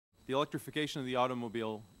the electrification of the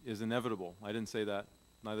automobile is inevitable. I didn't say that.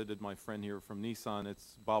 Neither did my friend here from Nissan.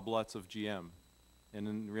 It's Bob Lutz of GM. And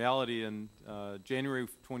in reality, in January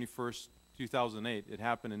 21st, 2008, it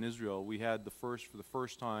happened in Israel. We had for the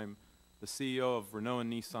first time, the CEO of Renault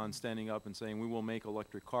and Nissan standing up and saying, we will make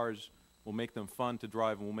electric cars, we'll make them fun to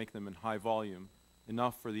drive, and we'll make them in high volume,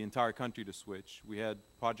 enough for the entire country to switch. We had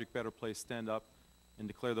Project Better Place stand up and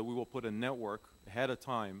declare that we will put a network ahead of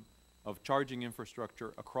time of charging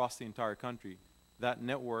infrastructure across the entire country. That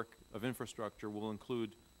network of infrastructure will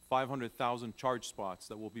include 500,000 charge spots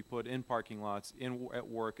that will be put in parking lots, at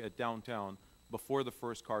work, at downtown, before the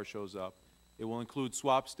first car shows up. It will include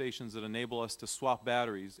swap stations that enable us to swap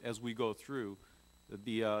batteries as we go through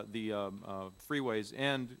the freeways,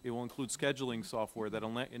 and it will include scheduling software that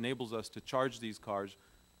enables us to charge these cars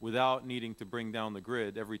without needing to bring down the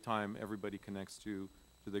grid every time everybody connects to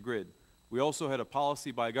the grid. We also had a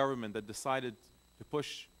policy by government that decided to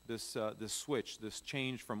push this switch, this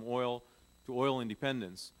change from oil to oil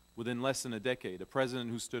independence within less than a decade. A president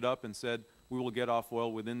who stood up and said, we will get off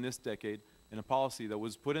oil within this decade, and a policy that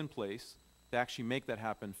was put in place to actually make that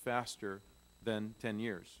happen faster than 10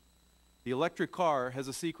 years. The electric car has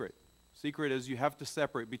a secret. Secret is you have to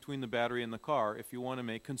separate between the battery and the car if you want to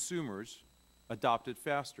make consumers adopt it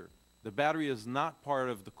faster. The battery is not part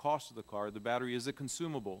of the cost of the car. The battery is a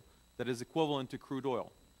consumable that is equivalent to crude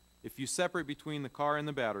oil. If you separate between the car and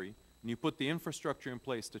the battery, and you put the infrastructure in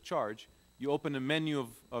place to charge, you open a menu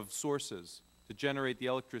of sources to generate the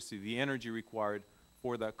electricity, the energy required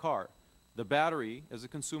for that car. The battery, as a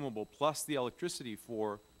consumable, plus the electricity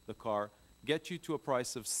for the car, get you to a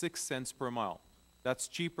price of 6 cents per mile. That's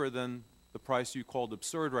cheaper than the price you called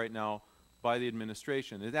absurd right now by the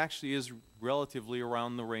administration. It actually is relatively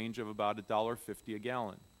around the range of about $1.50 a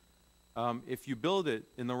gallon. If you build it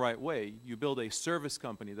in the right way, you build a service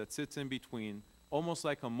company that sits in between, almost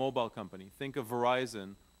like a mobile company. Think of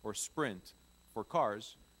Verizon or Sprint for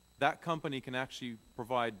cars. That company can actually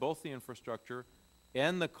provide both the infrastructure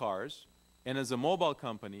and the cars. And as a mobile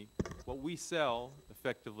company, what we sell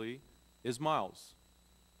effectively is miles.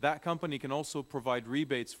 That company can also provide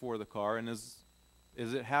rebates for the car, and as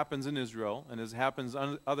it happens in Israel and as it happens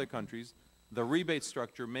in other countries, the rebate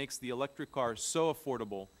structure makes the electric car so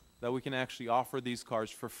affordable that we can actually offer these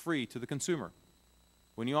cars for free to the consumer.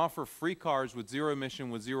 When you offer free cars with zero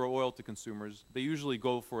emission, with zero oil to consumers, they usually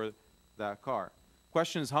go for that car.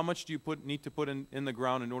 Question is, how much do you need to put in the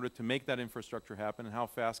ground in order to make that infrastructure happen, and how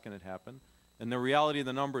fast can it happen? And the reality of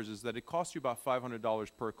the numbers is that it costs you about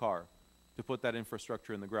 $500 per car to put that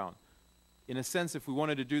infrastructure in the ground. In a sense, if we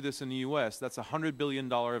wanted to do this in the US, that's $100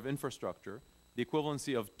 billion of infrastructure. The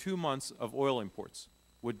equivalency of 2 months of oil imports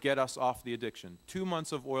would get us off the addiction. 2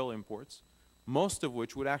 months of oil imports, most of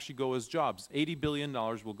which would actually go as jobs. $80 billion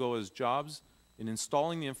will go as jobs in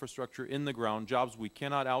installing the infrastructure in the ground, jobs we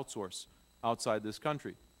cannot outsource outside this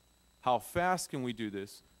country. How fast can we do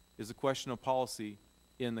this is a question of policy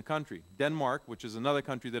in the country. Denmark, which is another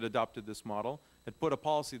country that adopted this model, had put a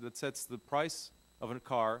policy that sets the price of a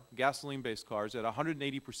car, gasoline-based cars, at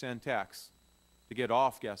 180% tax to get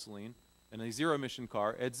off gasoline, and a zero-emission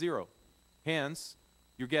car at zero. Hence,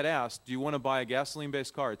 you get asked, do you want to buy a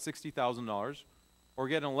gasoline-based car at $60,000 or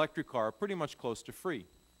get an electric car pretty much close to free?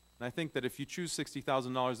 And I think that if you choose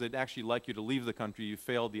 $60,000, they'd actually like you to leave the country. You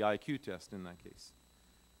failed the IQ test in that case.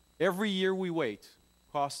 Every year we wait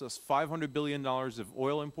costs us $500 billion of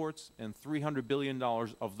oil imports and $300 billion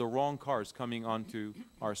of the wrong cars coming onto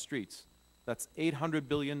our streets. That's $800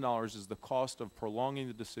 billion is the cost of prolonging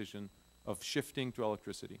the decision of shifting to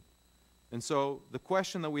electricity. And so the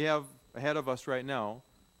question that we have ahead of us right now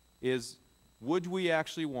is, would we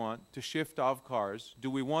actually want to shift off cars?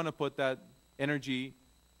 Do we want to put that energy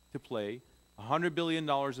to play? $100 billion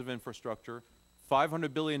of infrastructure,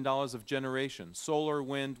 $500 billion of generation, solar,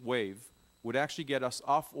 wind, wave, would actually get us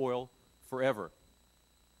off oil forever.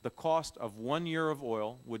 The cost of 1 year of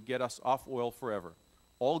oil would get us off oil forever.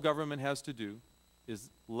 All government has to do is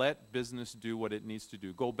let business do what it needs to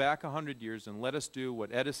do. Go back 100 years and let us do what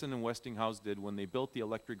Edison and Westinghouse did when they built the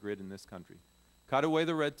electric grid in this country. Cut away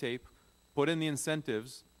the red tape, put in the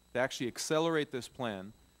incentives to actually accelerate this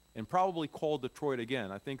plan, and probably call Detroit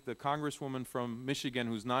again. I think the congresswoman from Michigan,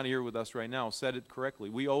 who's not here with us right now, said it correctly.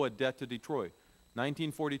 We owe a debt to Detroit.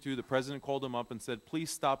 1942, the president called him up and said,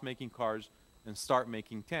 please stop making cars and start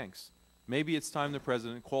making tanks. Maybe it's time the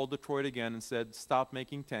president called Detroit again and said, stop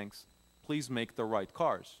making tanks, please make the right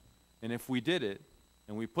cars. And if we did it,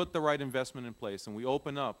 and we put the right investment in place, and we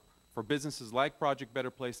open up for businesses like Project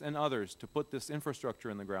Better Place and others to put this infrastructure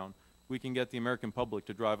in the ground, we can get the American public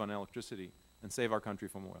to drive on electricity and save our country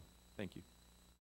from oil. Thank you.